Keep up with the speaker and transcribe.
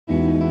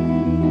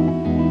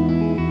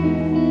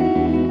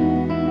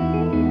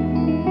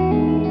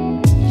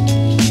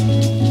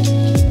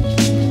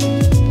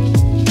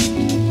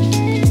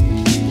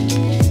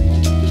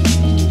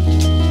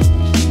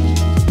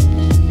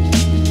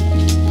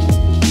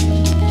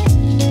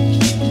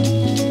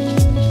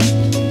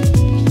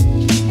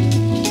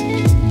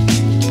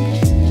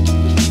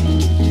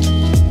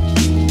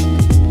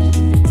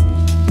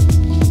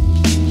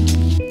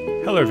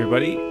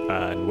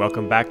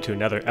welcome back to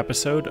another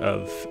episode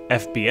of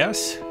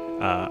FBS.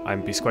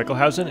 I'm B.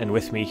 Squeichelhausen, and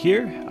with me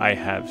here I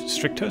have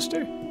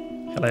Strictoaster.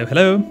 Hello,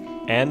 hello.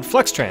 And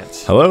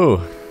Fluxtrans. Hello.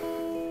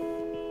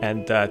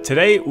 And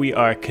today we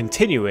are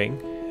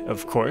continuing,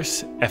 of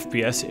course,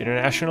 FBS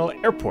International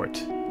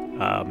Airport.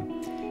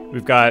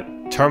 We've got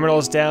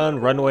terminals down,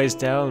 runways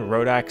down,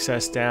 road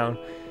access down,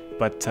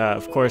 but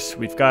of course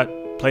we've got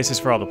places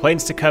for all the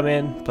planes to come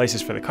in,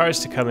 places for the cars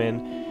to come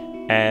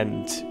in,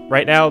 and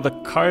right now the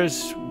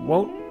cars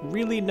won't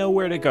really know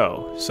where to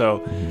go. So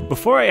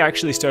before I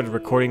actually started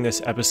recording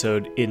this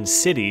episode in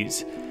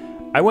cities,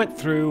 I went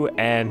through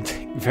and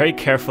very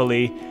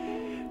carefully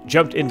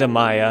jumped into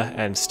Maya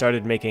and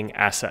started making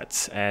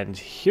assets. And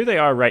here they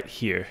are right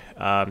here.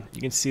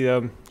 You can see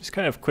them just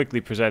kind of quickly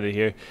presented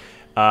here.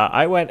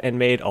 I went and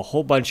made a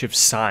whole bunch of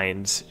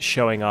signs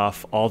showing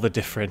off all the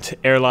different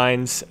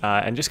airlines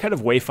and just kind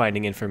of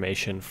wayfinding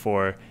information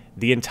for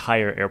the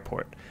entire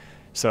airport.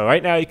 So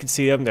right now you can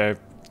see them. They're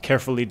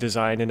carefully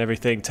designed and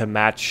everything to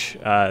match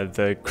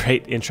the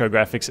great intro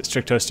graphics that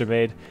Strictoaster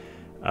made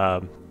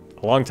a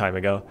long time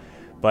ago.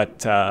 But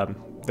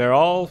they're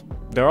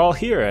all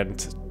here,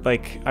 and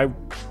like I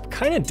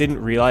kind of didn't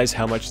realize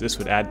how much this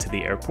would add to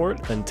the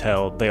airport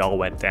until they all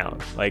went down.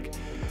 Like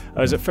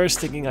I was at first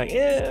thinking like,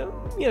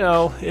 you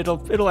know,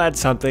 it'll add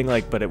something,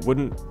 like, but it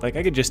wouldn't, like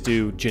I could just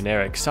do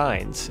generic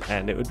signs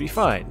and it would be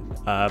fine.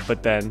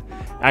 But then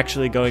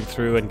actually going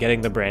through and getting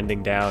the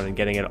branding down and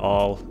getting it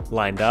all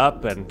lined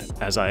up, and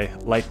as I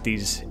light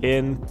these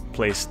in,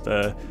 place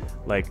the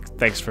like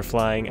thanks for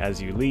flying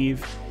as you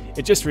leave,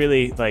 it just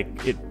really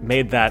like it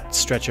made that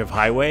stretch of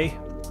highway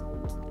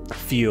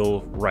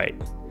feel right.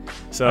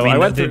 So I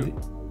went through.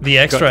 The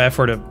extra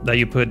effort that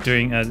you put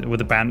during with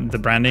the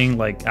branding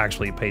like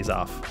actually pays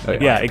off.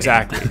 Yeah,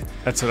 exactly.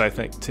 That's what I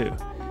think too.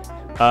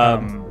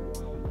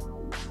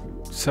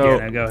 So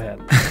yeah, no, go ahead.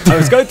 I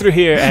was going through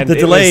here, and the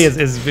delay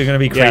is going to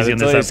be crazy in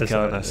this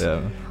episode. Us.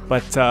 Yeah.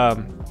 But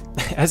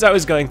as I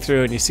was going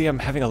through, and you see I'm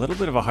having a little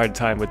bit of a hard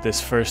time with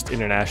this first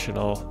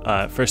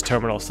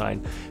terminal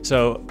sign.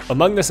 So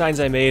among the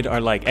signs I made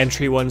are like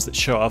entry ones that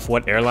show off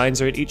what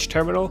airlines are at each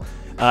terminal.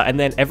 And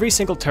then every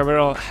single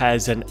terminal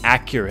has an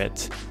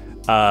accurate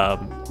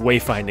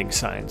wayfinding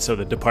sign, so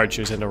the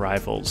departures and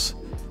arrivals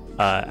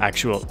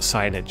actual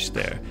signage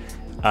there.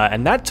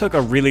 And that took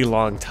a really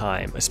long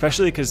time,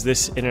 especially because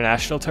this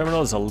international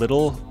terminal is a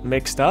little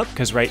mixed up,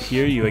 because right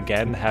here you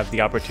again have the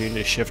opportunity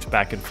to shift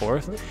back and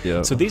forth.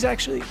 Yep. So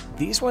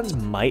these ones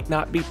might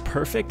not be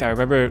perfect. I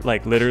remember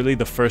like literally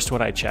the first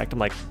one I checked, I'm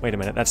like, wait a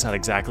minute, that's not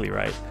exactly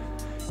right.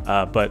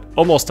 But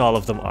almost all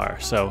of them are,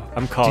 so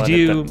I'm calling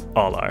it that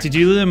all are. Did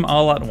you do them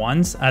all at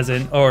once, as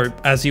in, or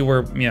as you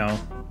were, you know,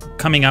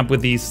 coming up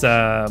with these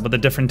with the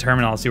different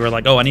terminals, you were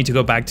like, oh, I need to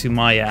go back to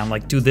Maya and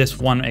like do this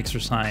one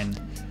extra sign?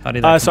 How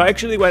did that so I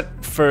actually went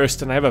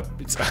first, and I have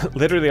it's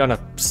literally on a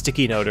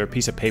sticky note or a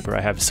piece of paper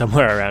I have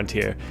somewhere around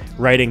here,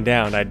 writing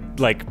down. I'd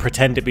like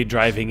pretend to be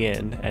driving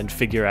in and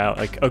figure out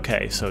like,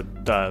 okay, so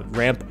the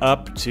ramp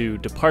up to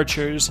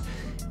departures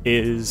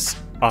is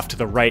off to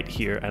the right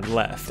here and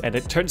left. And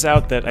it turns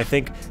out that I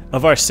think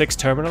of our 6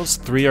 terminals,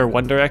 3 are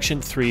one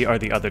direction, 3 are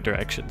the other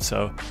direction.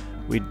 So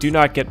we do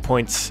not get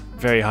points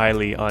very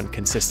highly on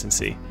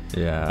consistency.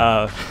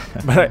 Yeah.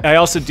 But I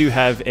also do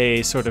have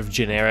a sort of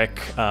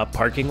generic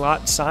parking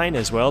lot sign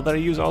as well that I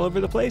use all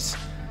over the place.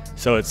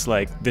 So it's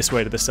like this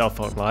way to the cell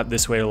phone lot,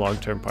 this way to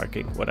long-term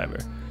parking, whatever.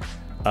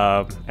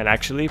 And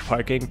actually,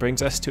 parking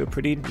brings us to a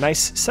pretty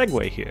nice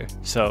segue here.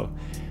 So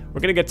we're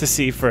going to get to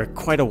see for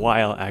quite a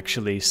while,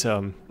 actually,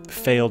 some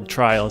failed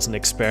trials and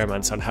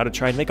experiments on how to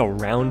try and make a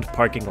round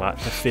parking lot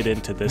to fit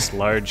into this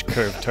large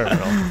curved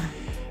terminal.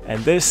 And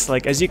this,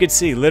 like, as you can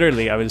see,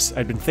 literally,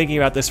 I'd been thinking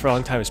about this for a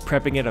long time. I was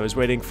prepping it. I was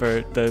waiting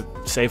for the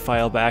save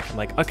file back. I'm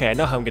like, okay, I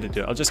know how I'm going to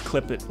do it. I'll just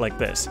clip it like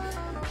this.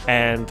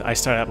 And I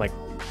started out like,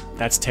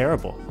 that's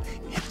terrible.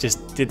 It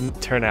just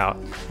didn't turn out.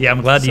 Yeah,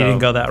 I'm glad you didn't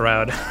go that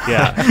route.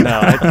 Yeah, no,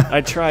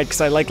 I tried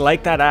because I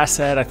like that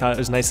asset. I thought it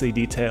was nicely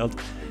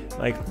detailed.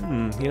 Like,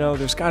 you know,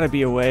 there's got to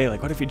be a way.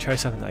 Like, what if you try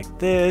something like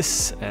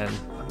this? And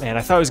man,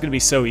 I thought it was going to be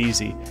so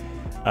easy.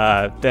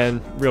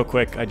 Then, real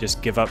quick, I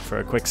just give up for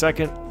a quick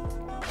second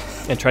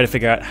and try to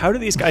figure out how do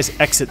these guys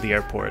exit the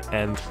airport.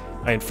 And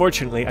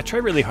unfortunately, I try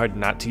really hard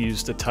not to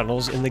use the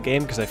tunnels in the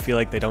game because I feel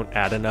like they don't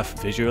add enough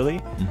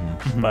visually.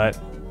 But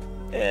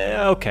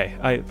okay,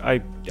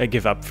 I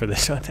give up for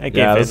this one. I gave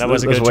in. I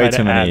wasn't going to try to add. There's way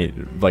too many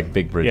like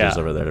big bridges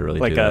over there to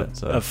really do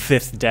that. Like a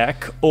 5th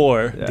deck,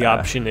 or the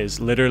option is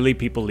literally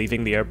people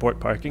leaving the airport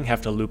parking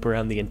have to loop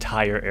around the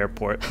entire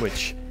airport,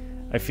 which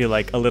I feel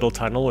like a little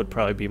tunnel would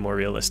probably be more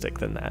realistic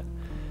than that.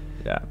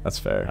 Yeah, that's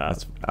fair.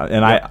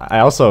 I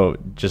also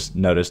just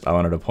noticed, I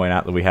wanted to point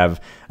out that we have,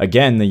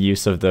 again, the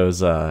use of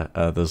those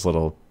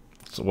little,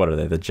 what are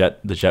they, the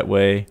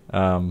jetway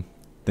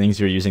things.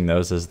 You're using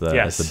those as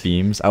the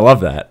beams. I love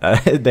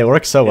that. They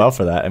work so well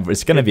for that, and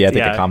it's going to be, I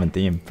think, a common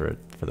theme for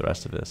the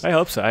rest of this. I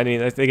hope so. I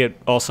mean, I think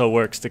it also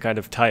works to kind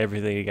of tie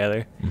everything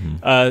together.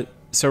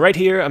 So right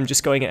here, I'm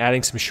just going and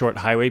adding some short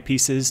highway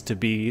pieces to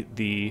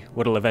be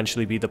what'll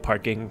eventually be the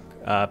parking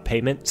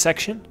payment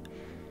section.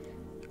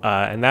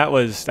 And that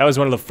was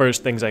one of the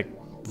first things I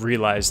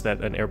realized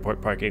that an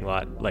airport parking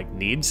lot like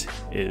needs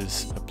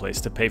is a place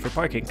to pay for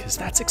parking, because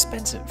that's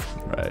expensive.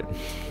 Right.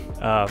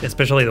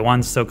 Especially the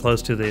ones so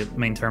close to the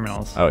main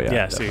terminals. Oh yeah. Yeah,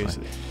 definitely.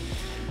 seriously.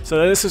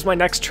 So this was my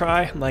next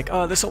try. I'm like,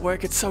 oh, this will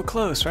work. It's so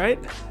close, right?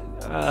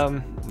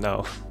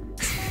 No.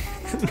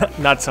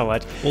 Not so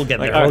much. We'll get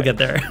Like, there. We'll alright. get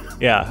there.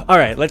 Yeah. All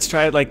right. Let's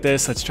try it like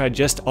this. Let's try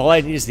just all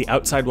I need is the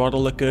outside wall to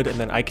look good, and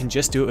then I can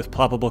just do it with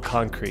ploppable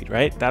concrete,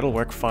 right? That'll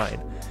work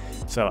fine.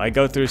 So I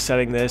go through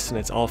setting this, and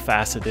it's all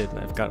faceted, and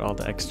I've got all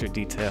the extra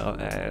detail,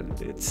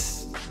 and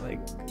it's like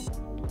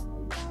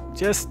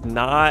just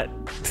not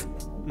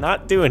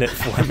doing it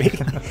for me.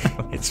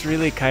 It's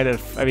really kind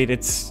of, I mean,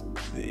 it's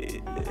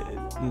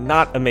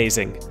not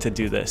amazing to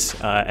do this,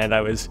 and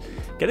I was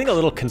getting a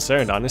little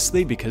concerned,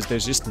 honestly, because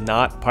there's just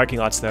not parking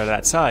lots that are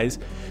that size.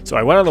 So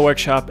I went on the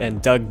workshop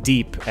and dug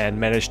deep and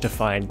managed to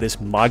find this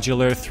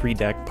modular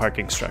 3-deck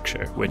parking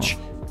structure, which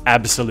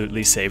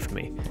absolutely saved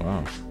me.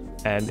 Wow.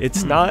 And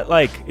it's not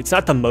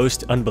the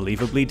most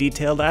unbelievably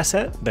detailed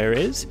asset there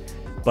is,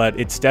 but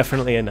it's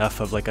definitely enough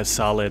of like a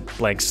solid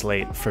blank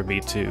slate for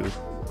me to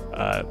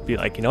be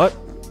like, you know what,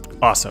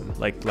 awesome,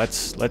 like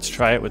let's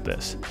try it with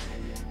this.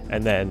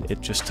 And then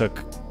it just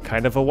took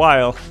kind of a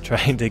while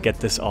trying to get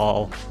this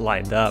all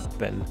lined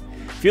up. And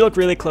if you look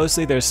really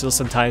closely, there's still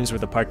some times where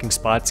the parking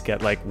spots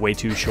get like way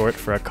too short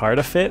for a car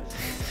to fit,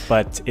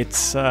 but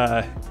it's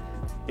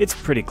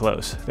pretty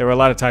close. There were a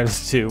lot of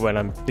times too when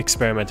I'm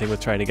experimenting with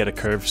trying to get a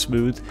curve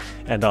smooth,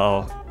 and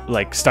I'll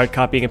like start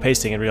copying and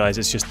pasting and realize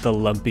it's just the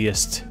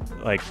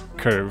lumpiest like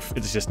curve.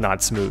 It's just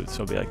not smooth.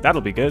 So I'll be like,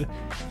 that'll be good.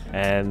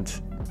 And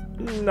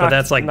But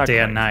that's like not day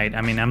quite. and night.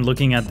 I mean, I'm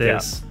looking at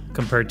this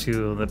compared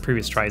to the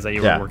previous tries that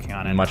you Yeah, were working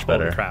on, and much holy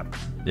better. crap.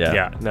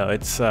 Yeah. No,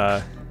 it's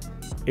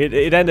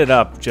it ended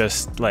up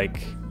just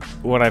like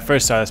when I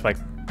first saw this, like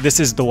this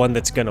is the one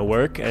that's gonna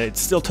work, and it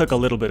still took a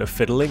little bit of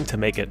fiddling to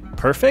make it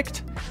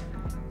perfect,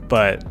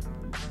 but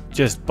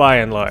just by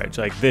and large,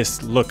 like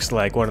this looks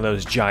like one of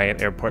those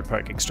giant airport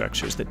parking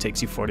structures that takes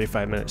you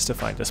 45 minutes to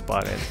find a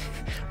spot in.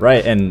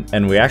 Right,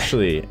 and we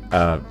actually,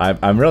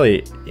 I'm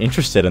really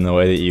interested in the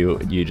way that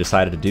you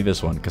decided to do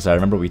this one, because I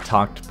remember we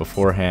talked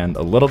beforehand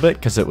a little bit,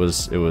 because it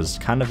was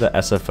kind of the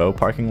SFO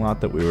parking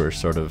lot that we were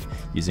sort of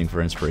using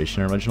for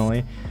inspiration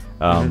originally.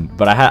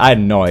 But I had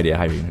no idea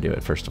how you were gonna do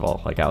it. First of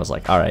all, like I was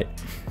like, all right,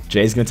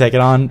 Jay's gonna take it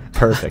on,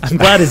 perfect. I'm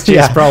glad it's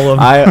Jay's problem.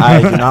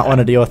 I do not want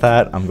to deal with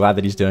that. I'm glad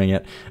that he's doing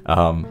it.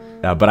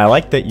 But I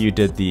like that you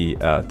did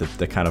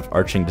the kind of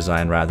arching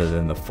design rather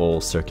than the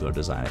full circular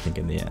design. I think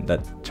in the end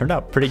that turned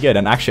out pretty good.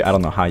 And actually, I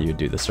don't know how you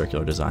do the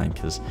circular design,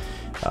 because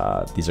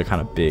these are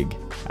kind of big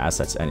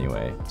assets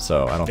anyway.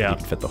 So I don't think you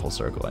can fit the whole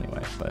circle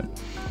anyway. But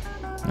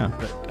yeah.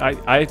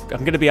 But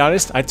I'm gonna be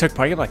honest, I took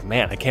parking, I'm like,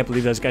 man, I can't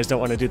believe those guys don't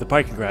want to do the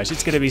parking garage.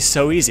 It's gonna be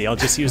so easy. I'll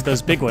just use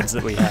those big ones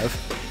that we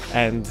have.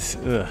 And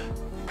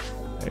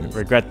I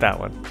regret that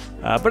one.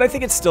 But I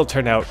think it still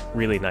turned out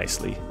really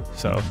nicely.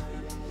 So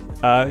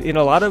in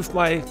a lot of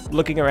my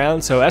looking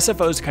around, so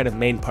SFO's kind of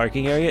main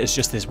parking area is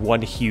just this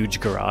one huge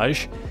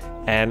garage.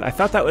 And I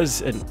thought that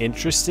was an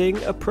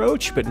interesting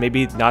approach, but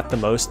maybe not the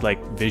most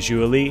like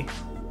visually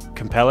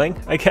compelling,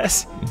 I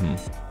guess.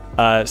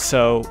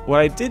 So what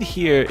I did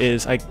here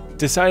is I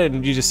decided,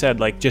 and you just said,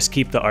 like, just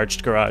keep the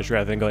arched garage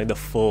rather than going the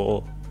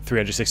full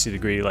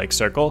 360-degree like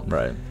circle.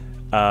 Right.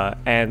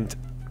 And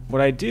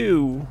what I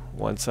do,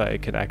 once I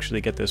can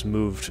actually get this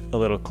moved a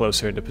little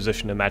closer into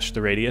position to match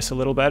the radius a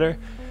little better,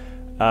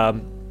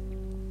 I'm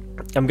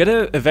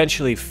gonna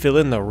eventually fill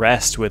in the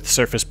rest with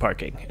surface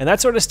parking. And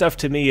that sort of stuff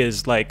to me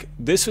is like,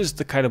 this was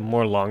the kind of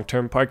more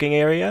long-term parking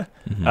area,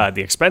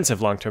 the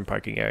expensive long-term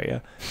parking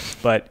area.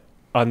 But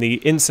on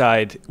the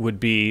inside would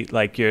be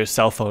like your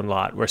cell phone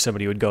lot where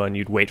somebody would go and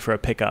you'd wait for a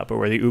pickup, or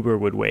where the Uber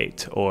would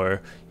wait,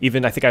 or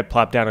even I think I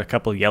plopped down a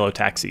couple yellow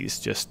taxis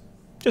just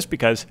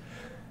because.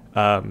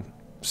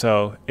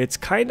 So it's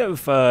kind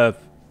of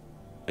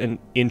an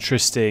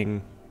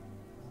interesting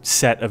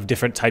set of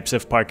different types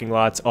of parking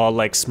lots, all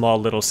like small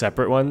little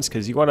separate ones,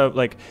 because you want to,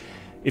 like,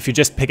 if you're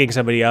just picking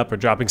somebody up or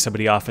dropping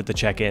somebody off at the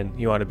check-in,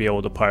 you want to be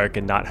able to park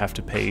and not have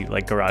to pay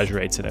like garage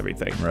rates and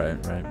everything.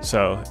 Right.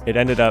 So it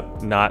ended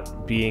up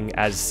not being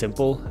as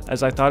simple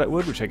as I thought it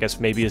would, which I guess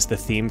maybe is the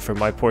theme for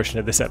my portion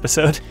of this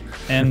episode.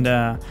 And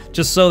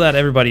just so that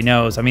everybody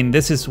knows, I mean,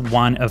 this is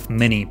one of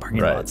many parking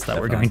lots that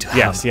we're going to have.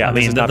 Yes, yeah. I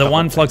mean, the whole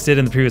one thing. Flux did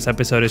in the previous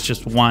episode is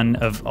just one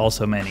of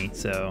also many.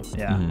 So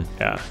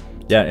yeah.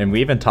 Yeah, and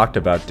we even talked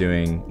about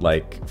doing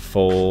like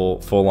full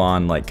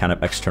on like kind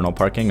of external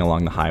parking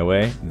along the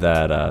highway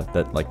that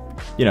like,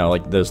 you know,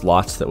 like those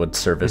lots that would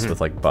service with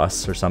like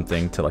bus or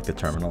something to like the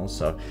terminals.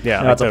 So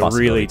yeah, you know, like that's a the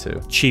possibility really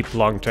too. cheap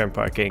long-term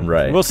parking.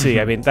 Right. We'll see.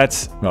 I mean,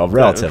 that's Well,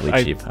 relatively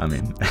cheap. I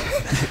mean,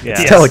 yeah,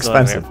 it's still that's the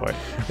long expensive. airport.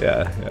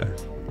 Yeah.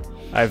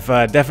 I've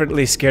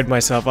definitely scared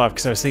myself off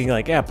because I was thinking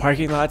like, yeah,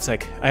 parking lots,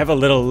 like I have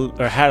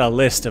had a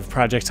list of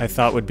projects I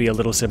thought would be a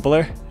little simpler,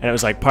 and it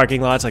was like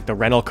parking lots, like the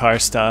rental car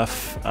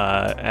stuff,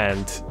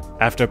 and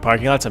after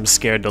parking lots, I'm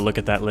scared to look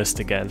at that list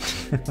again.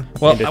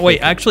 Well, wait,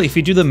 actually, if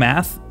you do the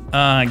math,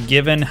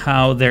 given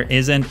how there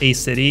isn't a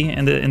city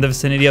in the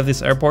vicinity of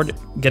this airport,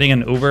 getting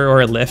an Uber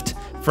or a Lyft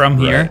from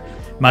here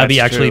might be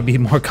actually be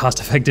more cost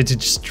effective to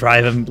just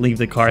drive and leave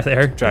the car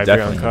there. Drive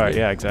your own car,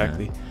 yeah,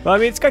 exactly. Yeah. Well, I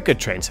mean, it's got good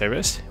train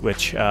service,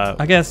 which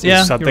I guess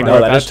is something we're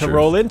about to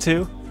roll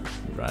into.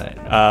 Right.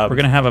 We're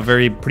gonna have a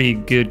pretty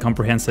good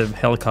comprehensive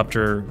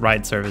helicopter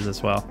ride service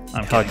as well.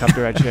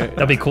 Helicopter ride share.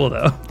 That'd be cool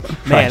though.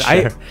 Man,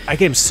 I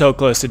came so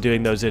close to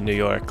doing those in New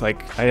York.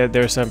 Like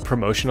there were some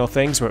promotional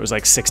things where it was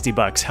like $60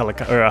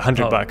 or $100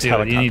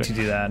 helicopter. You need to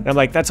do that. And I'm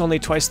like, that's only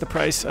twice the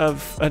price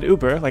of an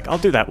Uber. Like I'll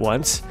do that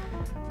once,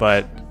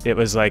 but it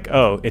was like,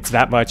 oh, it's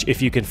that much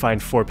if you can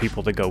find 4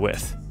 people to go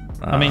with.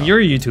 I mean, you're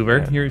a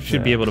YouTuber. You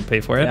should be able to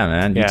pay for it. Yeah,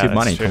 man. YouTube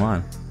money. True. Come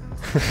on.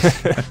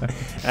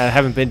 I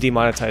haven't been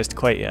demonetized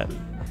quite yet.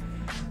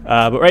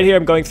 But right here,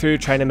 I'm going through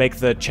trying to make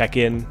the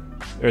check-in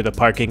or the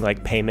parking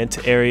like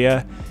payment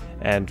area,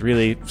 and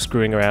really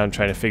screwing around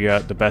trying to figure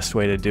out the best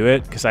way to do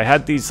it. Because I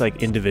had these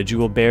like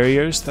individual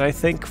barriers that I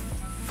think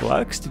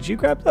Flux. Did you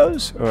grab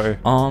those or?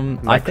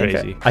 I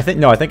think I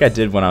think I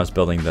did when I was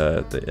building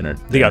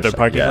the other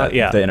parking lot.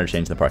 Yeah, the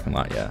interchange, the parking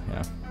lot. Yeah.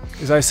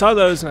 Because I saw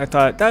those and I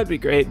thought that'd be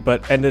great,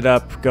 but ended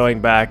up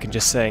going back and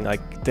just saying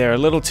like they're a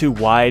little too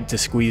wide to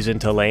squeeze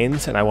into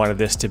lanes, and I wanted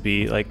this to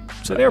be like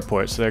it's an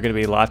airport, so there are going to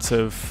be lots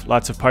of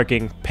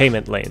parking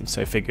payment lanes.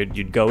 So I figured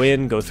you'd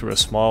go through a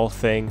small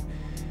thing,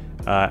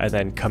 and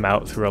then come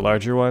out through a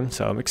larger one.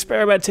 So I'm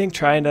experimenting,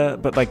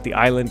 but like the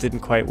island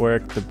didn't quite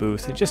work, the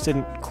booth, it just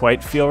didn't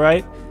quite feel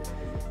right.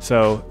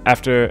 So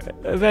after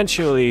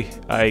eventually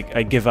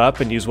I give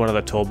up and use one of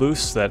the toll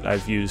booths that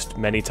I've used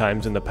many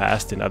times in the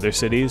past in other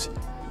cities.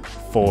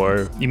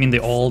 You mean the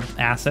old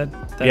asset?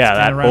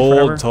 That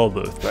old toll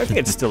booth. But I think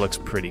it still looks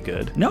pretty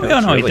good. No,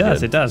 it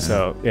does. It does.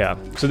 So yeah.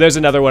 So there's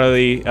another one of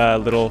the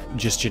little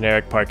just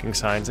generic parking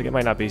signs. Like it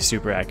might not be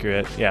super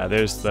accurate. Yeah.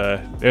 There's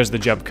the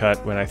jump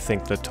cut when I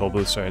think the toll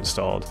booths are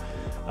installed.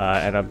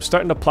 And I'm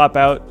starting to plop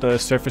out the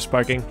surface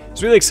parking. I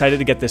was really excited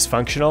to get this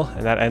functional,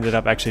 and that ended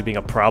up actually being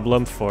a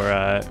problem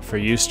for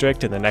you,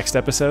 Strict, in the next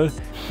episode,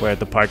 where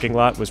the parking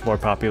lot was more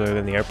popular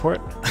than the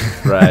airport.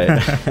 Right.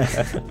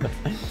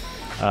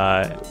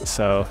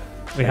 So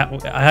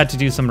I had to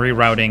do some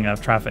rerouting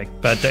of traffic,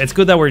 but it's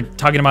good that we're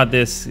talking about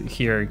this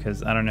here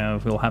because I don't know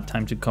if we'll have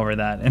time to cover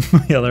that in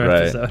the other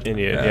episode.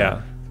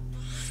 Yeah.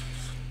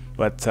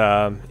 But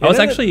I was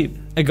actually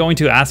going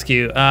to ask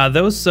you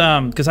those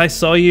because I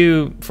saw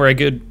you for a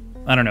good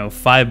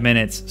 5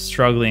 minutes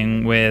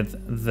struggling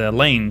with the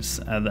lanes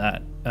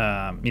that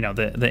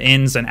the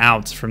ins and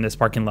outs from this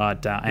parking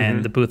lot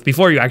and the booth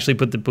before you actually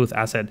put the booth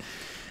asset.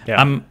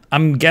 Yeah.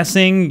 I'm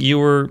guessing you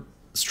were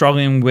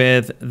struggling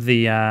with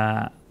the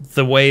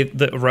way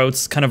the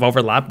roads kind of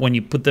overlap when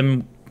you put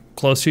them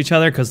close to each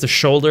other because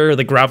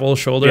the gravel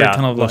shoulder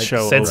kind of like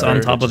sits on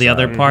top of the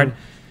other part.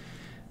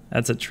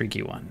 That's a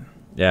tricky one.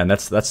 Yeah, and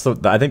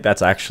I think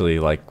that's actually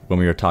like when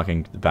we were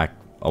talking back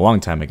a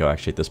long time ago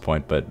actually at this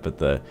point, but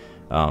the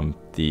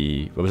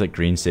what was it,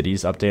 Green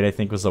Cities update I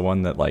think was the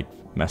one that like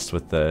messed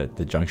with the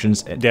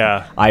junctions.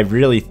 Yeah. I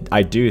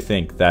do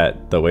think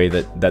that the way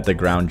that the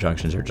ground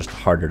junctions are just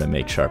harder to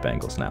make sharp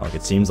angles now. Like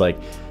it seems like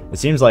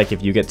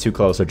if you get too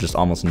close, there's just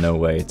almost no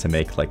way to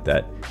make like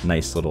that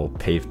nice little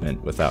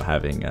pavement without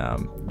having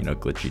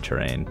glitchy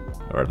terrain,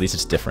 or at least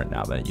it's different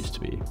now than it used to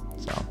be.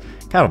 So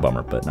kind of a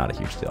bummer, but not a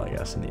huge deal, I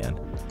guess, in the end.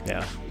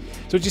 Yeah.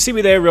 So what you see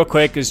me there real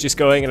quick is just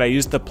going, and I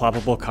used the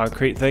ploppable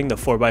concrete thing, the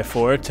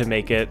 4x4, to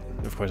make it,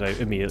 of course I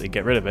immediately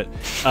get rid of it,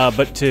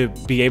 but to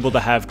be able to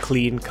have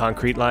clean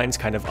concrete lines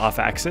kind of off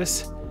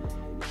axis.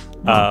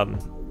 And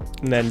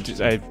then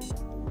I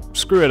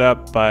screw it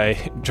up by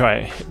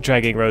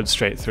dragging roads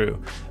straight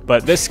through.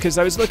 But this, because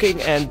I was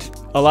looking, and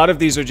a lot of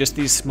these are just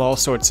these small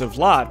sorts of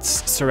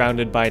lots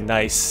surrounded by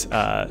nice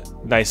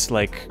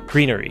like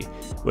greenery,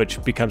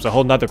 which becomes a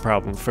whole nother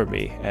problem for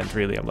me. And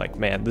really, I'm like,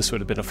 man, this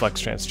would have been a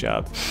FlexTrans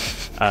job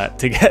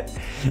to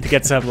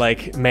get some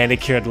like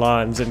manicured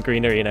lawns and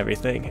greenery and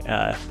everything.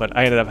 But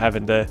I ended up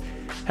having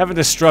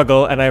to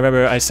struggle. And I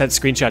remember I sent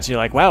screenshots. And you're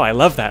like, wow, I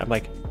love that. I'm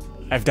like,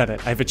 I've done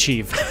it. I've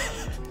achieved.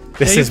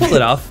 You pulled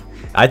it off.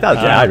 I thought,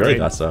 I really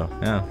thought so.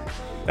 Yeah.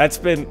 That's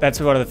been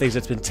one of the things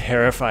that's been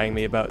terrifying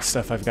me about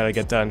stuff I've got to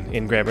get done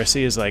in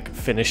Gramercy is like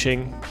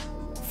finishing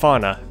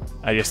fauna.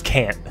 I just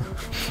can't.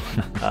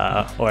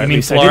 Or at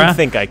least flora? I didn't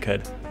think I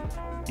could.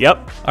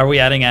 Yep. Are we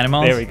adding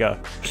animals? There we go.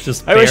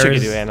 Just I wish I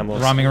could do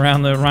animals. Roaming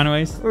around the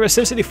runways? Or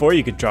SimCity 4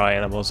 you could draw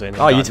animals in.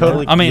 Oh, you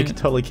totally you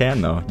totally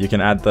can though. You can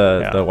add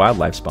the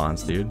wildlife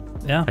spawns, dude.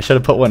 Yeah. I should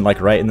have put one like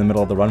right in the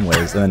middle of the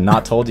runways and then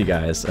not told you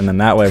guys. And then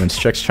that way when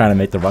Strick's trying to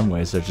make the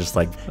runways, they're just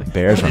like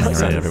bears running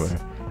around everywhere.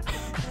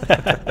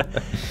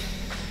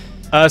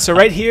 So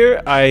right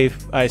here,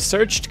 I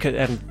searched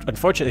and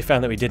unfortunately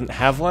found that we didn't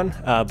have one,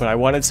 but I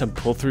wanted some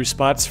pull-through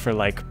spots for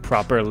like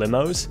proper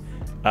limos.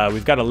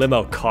 We've got a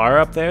limo car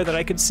up there that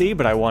I could see,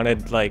 but I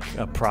wanted like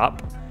a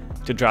prop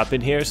to drop in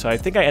here. So I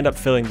think I end up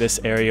filling this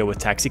area with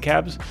taxi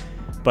cabs,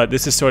 but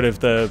this is sort of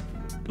the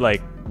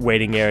like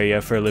waiting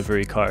area for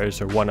livery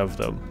cars, or one of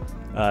them.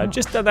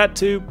 Just done that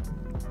to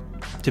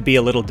be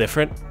a little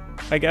different,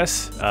 I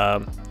guess.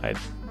 I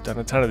done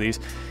a ton of these.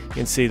 You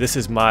can see this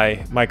is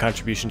my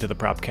contribution to the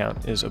prop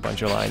count is a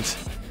bunch of lines.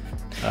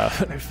 I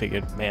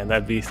figured, man,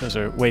 those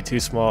are way too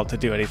small to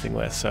do anything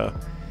with. So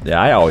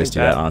yeah, I always do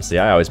that, honestly.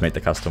 I always make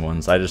the custom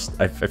ones. I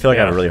feel like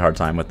I have a really hard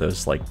time with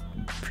those like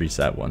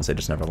preset ones. They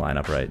just never line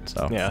up right.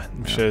 So yeah,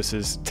 I'm sure this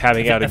is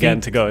tabbing out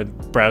again to go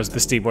and browse the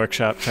Steam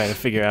Workshop, trying to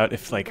figure out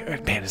if like,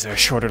 man, is there a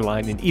shorter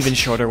line, an even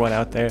shorter one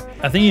out there?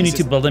 I think you need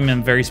to build them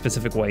in very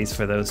specific ways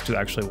for those to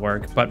actually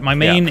work. But my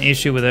main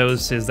issue with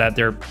those is that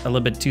they're a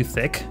little bit too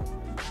thick.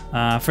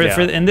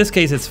 In this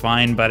case, it's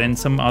fine, but in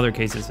some other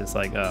cases, it's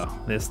like, oh,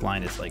 this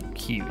line is like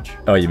huge.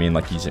 Oh, you mean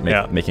like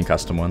making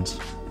custom ones?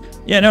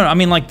 Yeah, no, I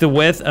mean like the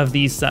width of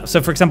these.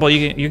 So for example,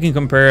 you can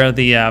compare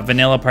the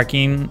vanilla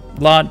parking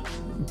lot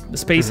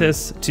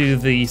spaces to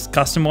these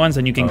custom ones,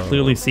 and you can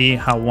clearly see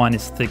how one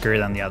is thicker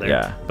than the other.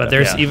 Yeah, but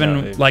there's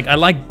like, I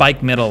like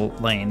bike middle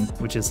lane,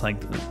 which is like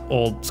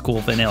old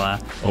school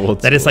vanilla.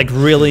 Is like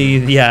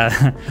really,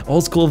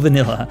 old school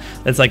vanilla.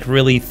 That's like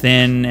really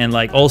thin, and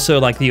like also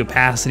like the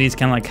opacity is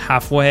kind of like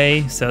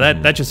halfway, so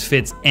that just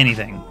fits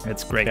anything.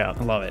 It's great. I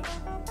love it.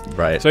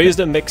 Right. So I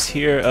used a mix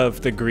here of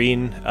the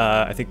green,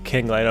 I think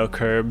King Lino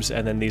curbs,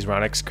 and then these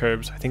Ronix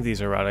curbs. I think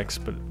these are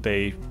Ronix, but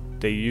they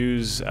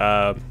use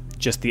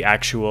just the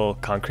actual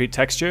concrete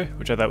texture,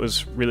 which I thought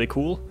was really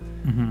cool.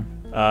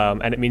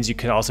 And it means you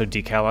can also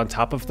decal on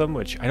top of them,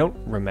 which I don't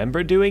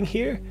remember doing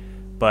here,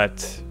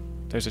 but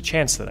there's a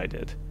chance that I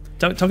did.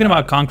 Talking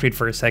about concrete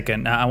for a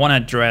second, I want to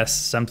address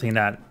something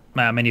that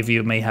many of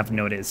you may have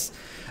noticed.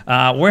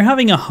 We're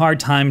having a hard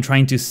time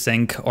trying to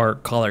sync our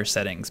color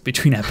settings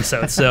between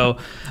episodes. So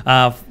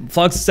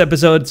Flux's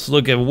episodes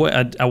look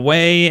a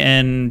way,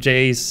 and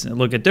Jay's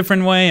look a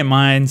different way, and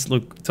mine's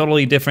look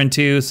totally different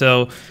too.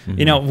 So,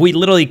 you know, we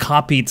literally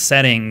copied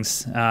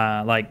settings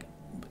like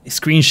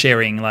screen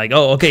sharing, like,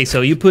 oh, okay,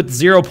 so you put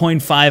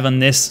 0.5 on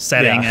this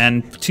setting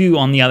and 2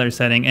 on the other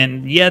setting,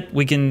 and yet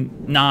we can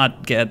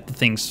not get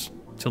things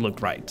to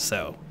look right.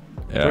 So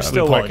we're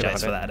still working on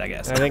for that, I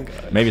guess. I think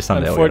maybe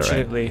someday.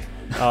 Unfortunately,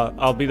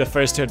 I'll be the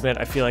first to admit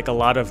I feel like a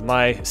lot of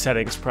my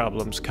settings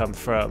problems come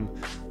from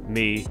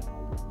me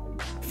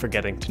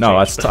forgetting to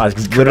change them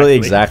that's literally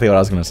exactly what I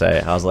was gonna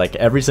say. I was like,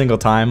 every single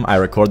time I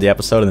record the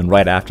episode, and then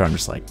right after I'm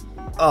just like,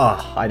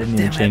 oh, I didn't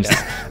even change this.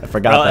 I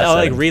forgot that. I'll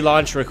like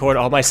relaunch, record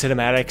all my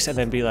cinematics, and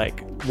then be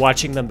like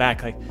watching them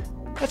back, like,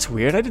 that's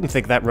weird. I didn't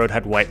think that road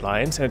had white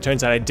lines, and it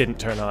turns out I didn't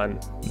turn on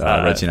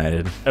Roads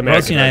United.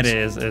 Roads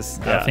United is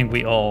I think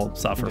we all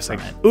suffer from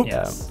it.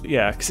 Oops.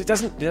 Yeah, because it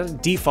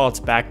doesn't defaults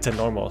back to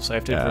normal, so I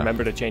have to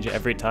remember to change it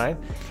every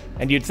time.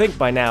 And you'd think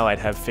by now I'd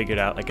have figured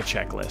out like a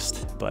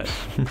checklist, but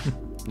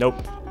nope.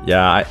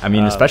 Yeah, I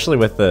mean, especially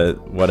with the,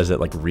 what is it,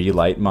 like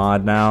Relight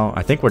mod now,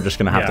 I think we're just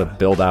going to have to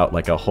build out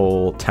like a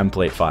whole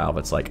template file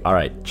that's like, all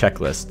right,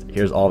 checklist,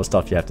 here's all the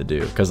stuff you have to do.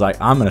 Because like,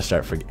 I'm going to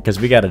start forgetting,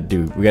 because we got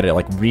to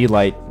like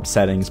Relight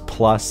settings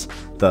plus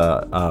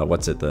the,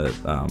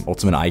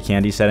 Ultimate Eye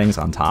Candy settings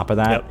on top of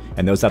that. Yep.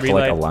 And those have to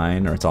like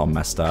align or it's all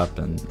messed up.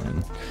 And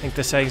I think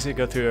the settings that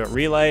go through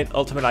Relight,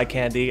 Ultimate Eye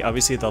Candy,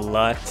 obviously the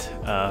LUT,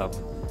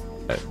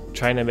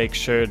 trying to make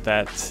sure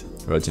that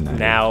Roads United.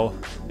 Now,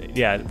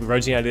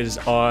 Roads United is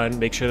on.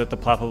 Make sure that the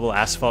ploppable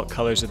asphalt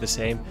colors are the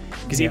same.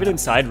 Because even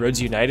inside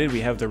Roads United,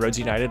 we have the Roads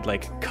United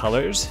like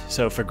colors.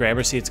 So for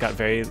Gramercy, it's got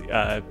very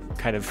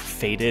kind of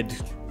faded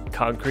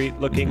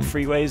concrete-looking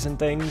freeways and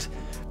things.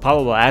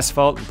 Ploppable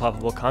asphalt and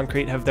ploppable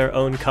concrete have their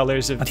own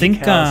colors of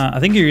decals. I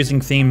think you're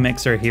using Theme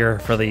Mixer here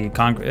for the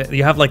concrete.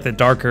 You have like the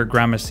darker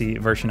Gramercy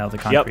version of the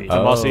concrete. Yep,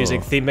 I'm also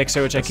using Theme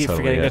Mixer, which I keep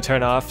forgetting to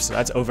turn off. So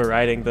that's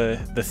overriding the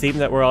theme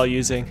that we're all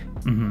using.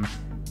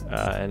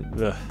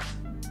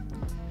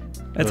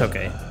 It's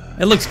okay.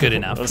 It looks good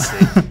enough. We'll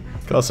see.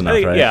 Close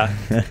enough, right? Yeah.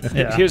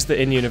 Here's the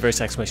in-universe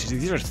explanation.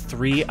 These are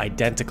 3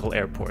 identical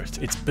airports.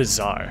 It's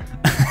bizarre.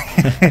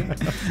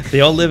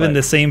 They all live in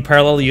the same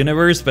parallel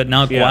universe, but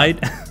not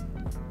quite.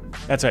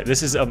 That's right.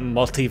 This is a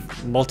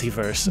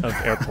multiverse of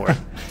airport.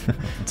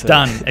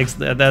 Done.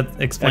 That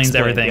explains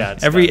everything. Yeah,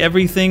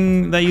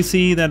 everything that you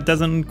see that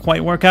doesn't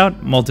quite work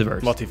out,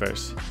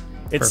 multiverse.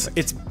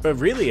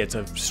 It's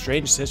a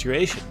strange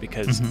situation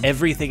because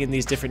everything in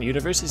these different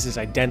universes is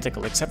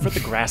identical except for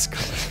the grass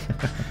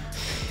color.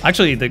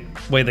 Actually, the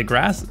way the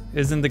grass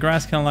isn't the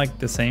grass kind of like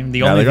the same.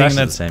 The only thing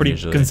that's pretty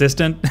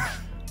consistent.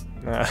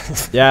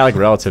 Yeah, like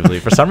relatively.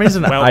 For some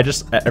reason, I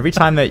just every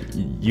time that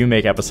you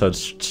make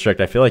episodes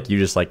strict, I feel like you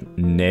just like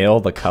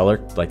nail the color,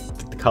 like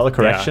the color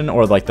correction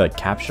or like the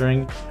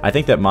capturing. I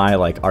think that my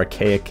like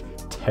archaic,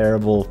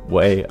 terrible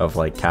way of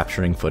like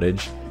capturing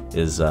footage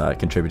is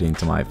contributing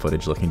to my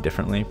footage looking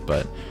differently,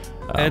 but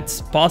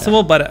it's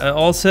possible. But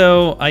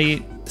also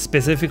I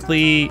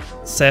specifically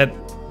set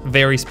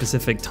very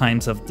specific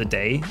times of the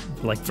day,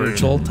 like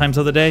virtual times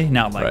of the day,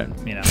 not like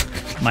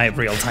my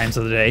real times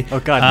of the day. Oh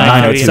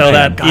god, so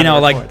that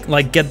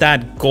like get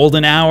that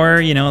golden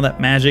hour, that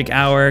magic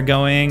hour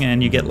going,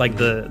 and you get like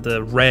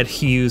the red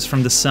hues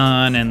from the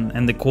sun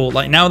and the cool.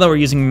 Like now that we're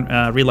using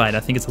Relight,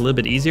 I think it's a little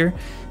bit easier,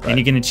 and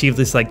you can achieve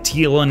this like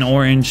teal and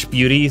orange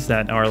beauties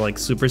that are like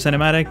super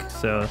cinematic.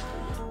 So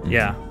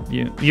Yeah,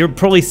 you'll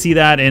probably see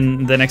that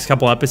in the next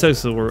couple episodes.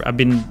 So I've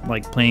been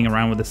like playing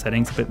around with the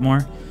settings a bit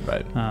more.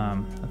 Right.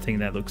 I think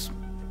that looks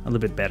a little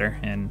bit better,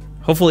 and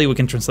hopefully we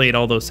can translate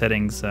all those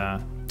settings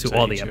to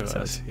all the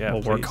episodes. Yeah,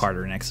 we'll work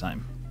harder next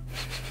time.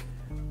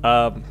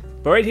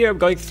 But right here, I'm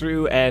going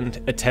through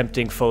and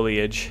attempting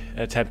foliage,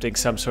 attempting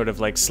some sort of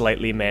like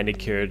slightly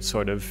manicured,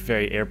 sort of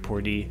very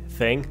airporty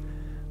thing,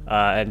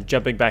 and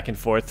jumping back and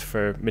forth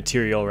for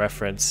material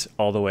reference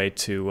all the way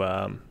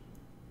to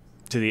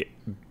the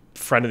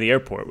front of the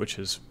airport, which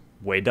is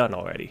way done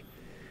already.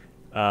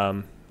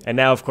 And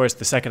now, of course,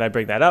 the second I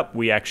bring that up,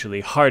 we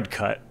actually hard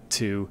cut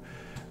to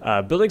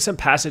building some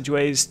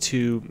passageways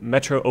to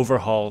metro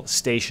overhaul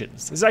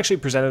stations. This is actually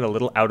presented a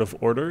little out of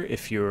order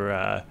if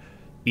you're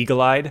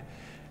eagle-eyed.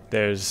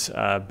 There's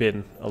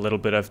been a little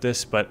bit of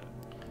this, but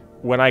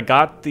when I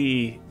got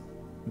the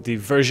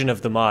version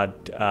of the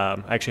mod,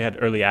 I actually had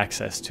early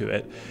access to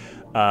it.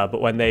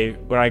 But when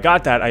I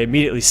got that, I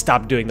immediately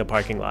stopped doing the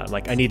parking lot. I'm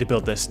like, I need to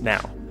build this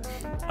now,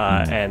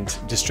 and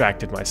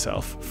distracted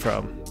myself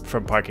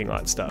from parking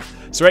lot stuff.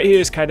 So right here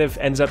is kind of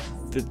ends up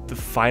the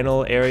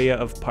final area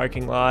of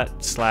parking lot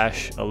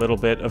 / a little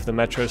bit of the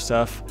metro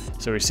stuff.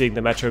 So we're seeing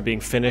the metro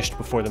being finished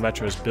before the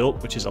metro is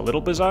built, which is a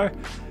little bizarre.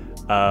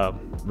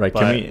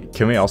 Right.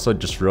 Can we also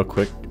just real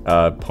quick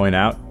point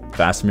out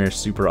Vasimir's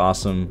super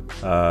awesome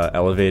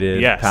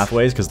elevated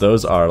pathways, because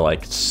those are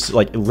like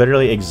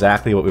literally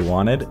exactly what we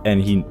wanted,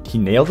 and he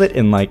nailed it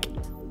in like,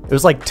 it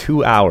was like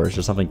 2 hours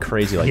or something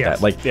crazy like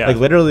that. Like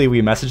literally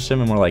we messaged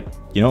him and we're like,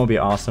 you know, it would be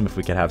awesome if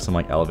we could have some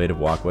like elevated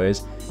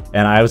walkways.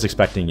 And I was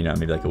expecting, you know,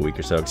 maybe like a week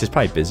or so, because he's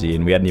probably busy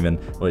and we hadn't even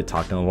really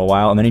talked in a little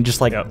while. And then he just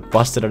like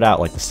busted it out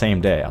like the same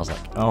day. I was like,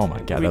 oh my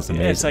God, that's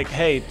amazing. It's like,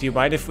 hey, do you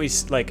mind if we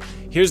like,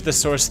 here's the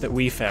source that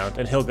we found,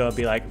 and he'll go and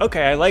be like,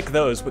 okay, I like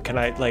those, but can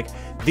I like,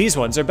 these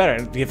ones are better.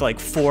 And we have like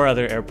 4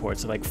 other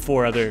airports and like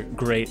 4 other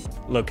great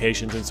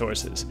locations and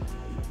sources.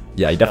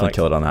 Yeah, you definitely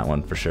killed it on that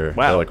one for sure.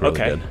 Wow. They look really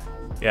good.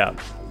 Yeah,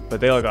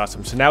 but they look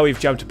awesome. So now we've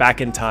jumped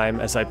back in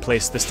time as I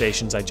place the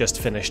stations I just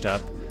finished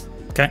up.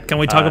 Can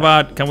we talk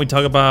about the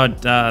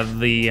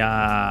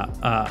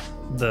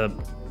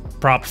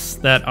props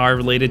that are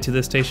related to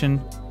this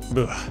station?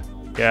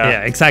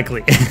 Yeah,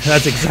 exactly.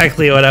 That's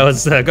exactly what I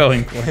was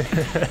going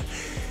for.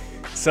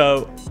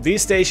 So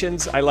these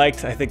stations I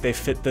liked. I think they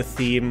fit the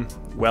theme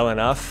well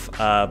enough,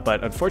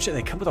 but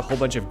unfortunately they come with a whole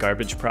bunch of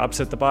garbage props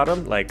at the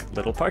bottom, like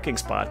little parking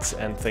spots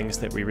and things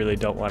that we really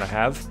don't want to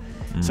have.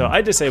 So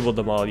I disabled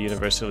them all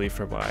universally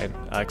for mine,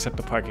 except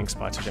the parking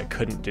spots, which I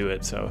couldn't do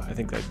it. So I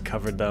think I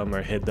covered them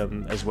or hid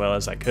them as well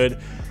as I could.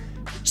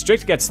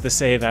 Strict gets the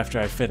save after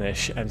I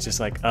finish, and it's just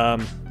like,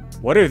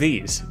 what are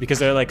these? Because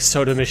they're like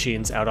soda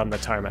machines out on the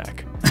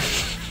tarmac.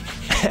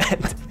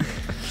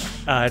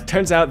 And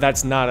turns out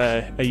that's not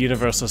a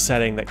universal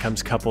setting that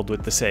comes coupled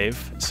with the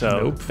save.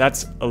 So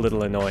that's a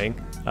little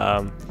annoying.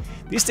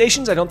 These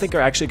stations I don't think are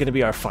actually going to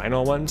be our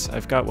final ones.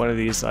 I've got one of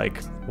these like,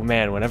 well,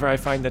 man, whenever I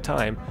find the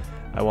time,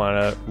 I want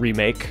to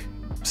remake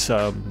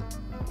some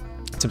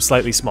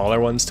slightly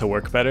smaller ones to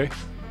work better.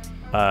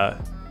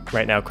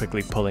 Right now,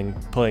 quickly pulling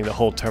the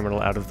whole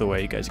terminal out of the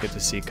way, you guys get to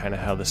see kind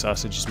of how the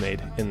sausage is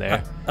made in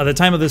there. At the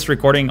time of this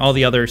recording, all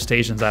the other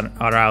stations that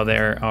are out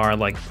there are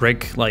like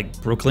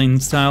Brooklyn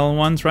style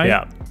ones, right?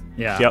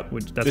 Yeah. Yep.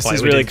 This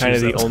is really kind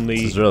of the only.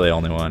 This is really the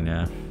only one,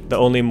 yeah. The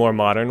only more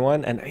modern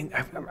one, and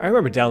I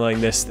remember downloading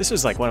this. This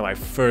was like one of my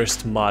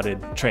first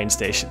modded train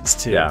stations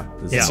too. Yeah,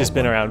 it's just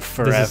been around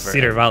forever. This is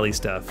Cedar Valley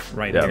stuff,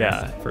 right?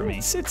 Yeah, for me,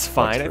 it's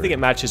fine. I think it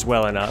matches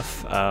well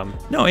enough.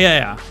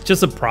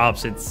 Just the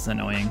props, it's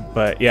annoying.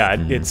 But yeah,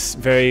 it's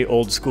very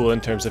old school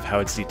in terms of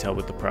how it's detailed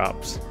with the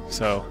props.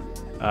 So,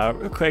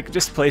 real quick,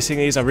 just placing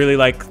these. I really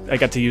like. I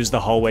got to use the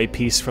hallway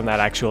piece from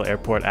that actual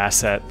airport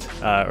asset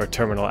or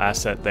terminal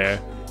asset there,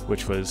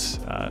 which was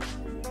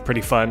pretty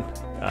fun.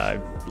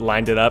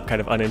 Lined it up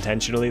kind of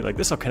unintentionally, like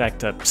this will connect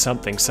to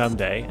something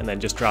someday, and then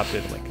just dropped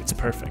it. Like it's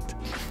perfect.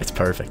 It's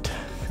perfect.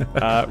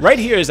 Right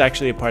here is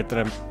actually a part that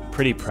I'm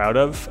pretty proud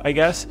of, I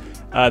guess.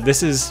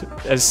 This is,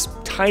 as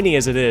tiny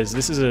as it is,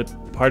 this is a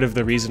part of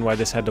the reason why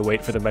this had to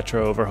wait for the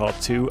Metro Overhaul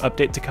 2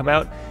 update to come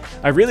out.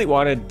 I really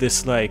wanted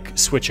this like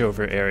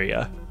switchover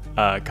area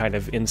kind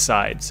of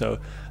inside. So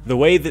the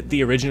way that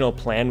the original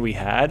plan we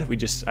had,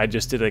 I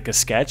just did like a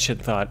sketch and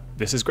thought,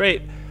 this is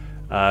great.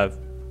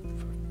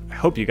 I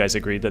hope you guys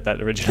agreed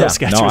that original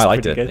sketch was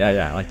pretty good.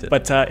 Yeah, I liked it.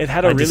 But it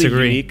had a really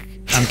unique...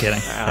 I'm kidding.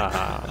 It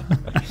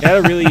had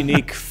a really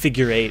unique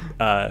figure 8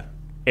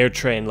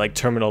 AirTrain like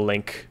terminal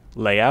link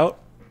layout.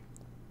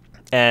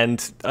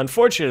 And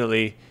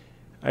unfortunately,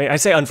 I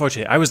say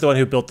unfortunately, I was the one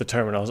who built the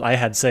terminals. I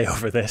had say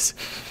over this.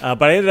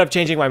 But I ended up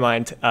changing my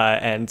mind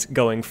and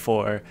going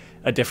for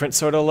a different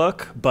sort of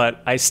look.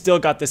 But I still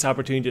got this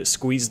opportunity to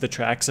squeeze the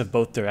tracks of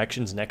both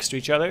directions next to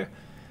each other.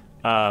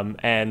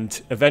 And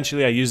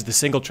eventually I used the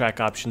single track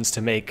options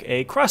to make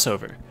a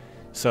crossover.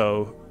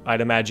 So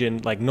I'd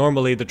imagine like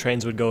normally the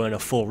trains would go in a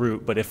full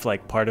route, but if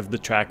like part of the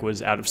track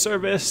was out of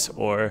service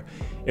or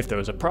if there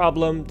was a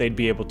problem, they'd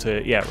be able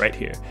to, right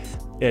here.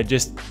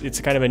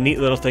 it's kind of a neat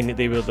little thing that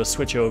they were able to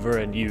switch over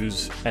and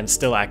use and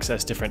still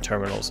access different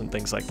terminals and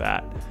things like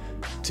that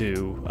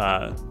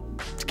to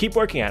keep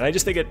working at. I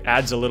just think it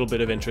adds a little bit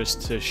of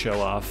interest to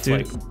show off.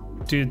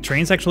 Do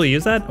trains actually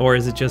use that, or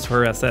is it just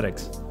for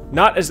aesthetics?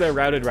 Not as they're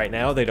routed right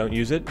now, they don't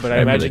use it, but I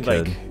imagine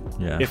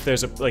if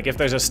there's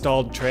a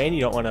stalled train,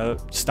 you don't want to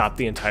stop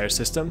the entire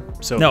system.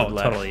 So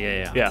totally,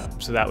 yeah.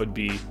 So that would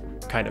be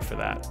kind of for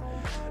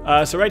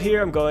that. So right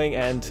here, I'm going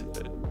and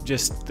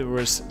there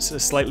was a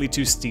slightly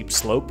too steep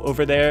slope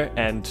over there,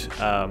 and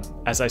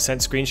as I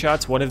sent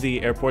screenshots, one of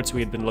the airports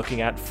we had been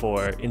looking at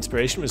for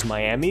inspiration was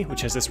Miami,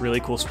 which has this really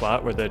cool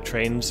spot where the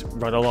trains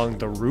run along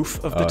the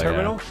roof of the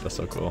terminal. Yeah. That's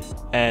so cool.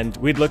 And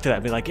we'd looked at that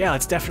and be like, yeah,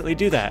 let's definitely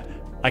do that.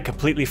 I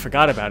completely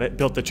forgot about it,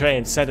 built the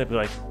train, sent it, be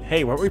like,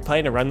 hey, weren't we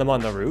planning to run them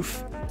on the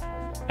roof?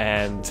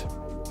 And,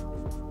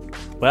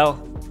 well,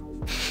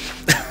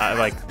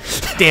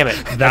 damn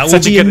it. That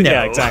would be a no.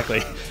 Yeah,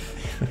 exactly.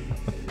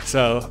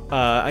 So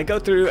I go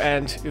through,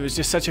 and it was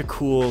just such a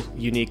cool,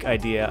 unique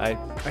idea.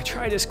 I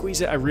try to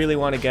squeeze it. I really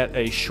want to get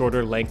a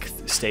shorter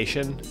length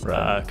station,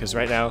 because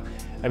right now,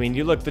 I mean,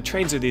 you look, the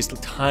trains are these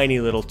tiny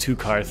little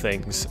 2-car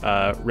things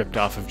ripped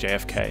off of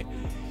JFK.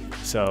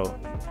 So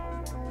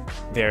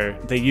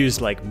they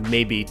use like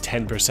maybe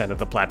 10% of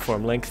the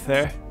platform length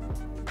there.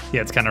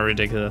 Yeah, it's kind of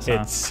ridiculous.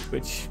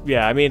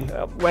 I mean,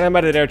 when I'm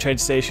at an air train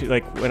station,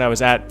 like when I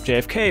was at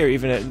JFK or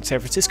even in San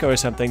Francisco or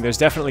something, there's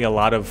definitely a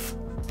lot of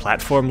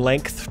platform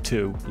length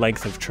to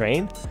length of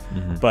train,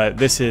 but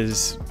this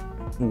is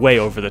way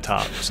over the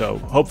top. So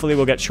hopefully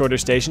we'll get shorter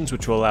stations,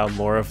 which will allow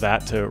more of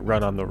that to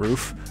run on the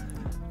roof.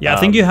 Yeah, I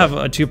think you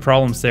have 2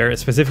 problems there,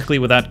 specifically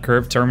with that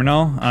curved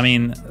terminal. I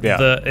mean,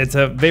 it's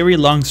a very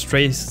long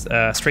straight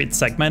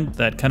segment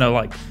that kind of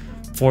like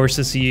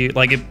forces you,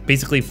 like it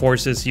basically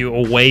forces you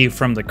away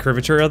from the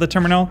curvature of the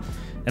terminal,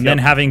 and then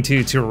having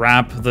to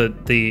wrap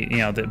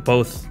the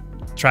both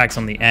tracks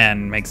on the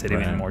end makes it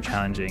even more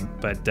challenging.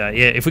 But yeah,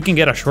 if we can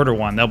get a shorter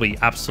one, that'll be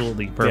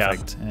absolutely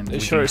perfect. Yeah.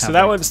 And sure. So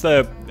that one's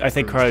I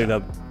think probably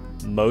the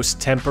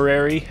most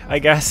temporary, I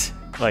guess.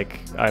 Like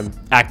I'm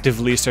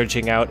actively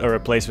searching out a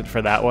replacement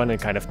for that one and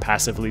kind of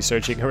passively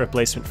searching a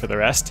replacement for the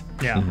rest.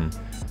 Yeah.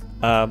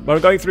 But I'm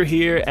going through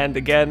here, and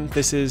again,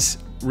 this is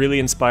really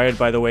inspired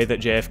by the way that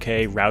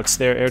JFK routes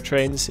their air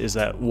trains, is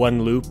that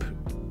one loop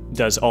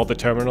does all the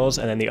terminals,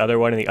 and then the other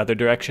one in the other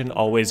direction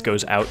always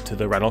goes out to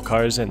the rental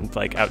cars and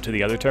like out to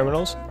the other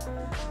terminals.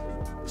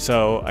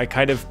 So I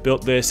kind of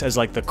built this as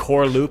like the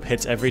core loop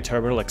hits every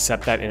terminal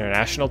except that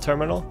international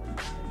terminal.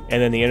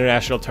 And then the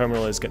international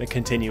terminal is going to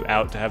continue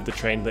out to have the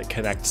train that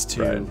connects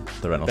to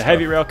the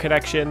heavy rail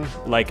connection,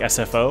 like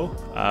SFO,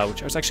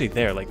 which I was actually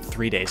there like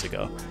 3 days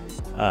ago,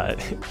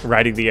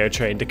 riding the air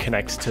train to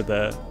connect to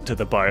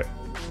the BART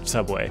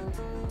subway.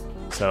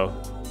 So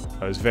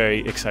I was very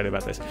excited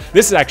about this.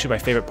 This is actually my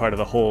favorite part of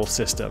the whole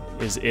system,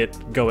 is it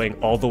going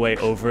all the way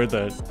over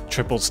the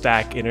triple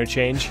stack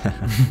interchange.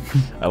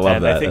 I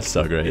love that. That's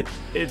so great.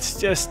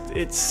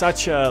 It's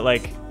such a,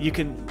 like, you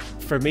can,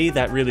 for me,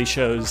 that really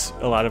shows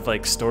a lot of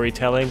like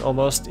storytelling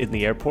almost in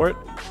the airport.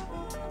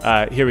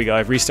 Here we go.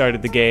 I've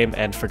restarted the game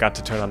and forgot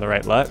to turn on the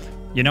right LUT.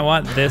 You know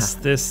what?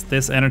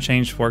 This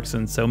interchange works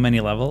in so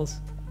many levels.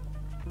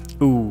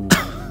 Ooh.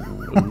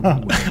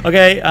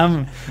 Okay,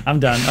 I'm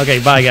done. Okay,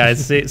 bye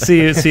guys. See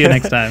you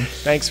next time.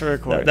 Thanks for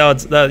recording.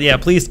 Yeah,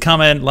 please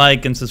comment,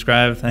 like, and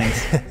subscribe.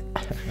 Thanks.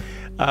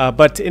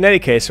 But in any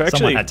case, we're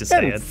actually had to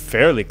say it.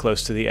 Fairly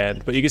close to the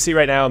end. But you can see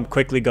right now I'm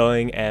quickly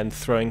going and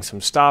throwing some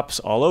stops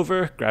all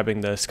over,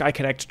 grabbing the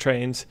SkyConnect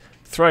trains,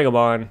 throwing them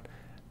on,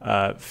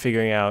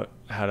 figuring out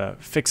how to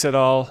fix it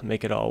all,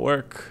 make it all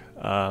work.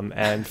 And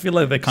I feel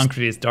like the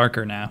concrete is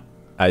darker now.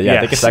 Yeah, I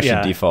think it's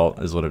actually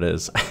default is what it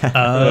is.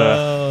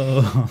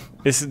 Oh.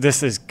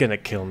 This is gonna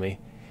kill me.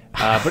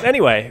 But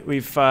anyway,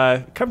 we've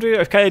come to,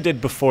 I kind of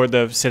did before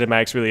the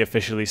cinematics really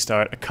officially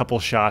start, a couple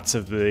shots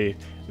of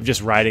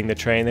just riding the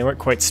train. They weren't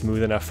quite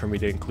smooth enough for me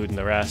to include in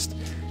the rest.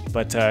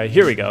 But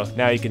here we go.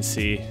 Now you can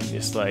see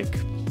just like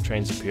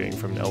trains appearing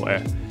from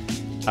nowhere.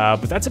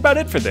 But that's about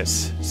it for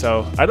this.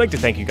 So I'd like to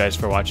thank you guys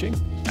for watching.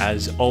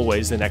 As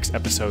always, the next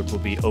episode will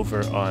be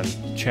over on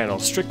channel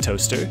Strict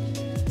Toaster.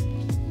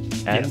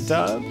 And yes.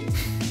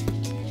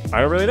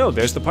 I don't really know.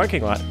 There's the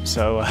parking lot.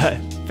 So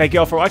thank you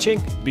all for watching.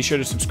 Be sure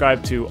to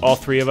subscribe to all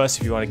 3 of us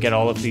if you want to get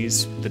all of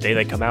these the day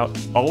they come out,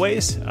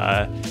 always.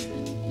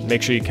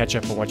 Make sure you catch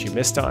up on what you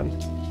missed on.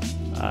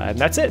 And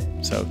that's it.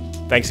 So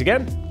thanks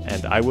again,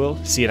 and I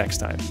will see you next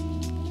time.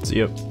 See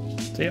you.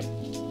 See you.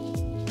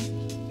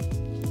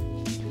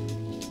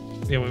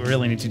 Yeah, we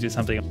really need to do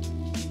something.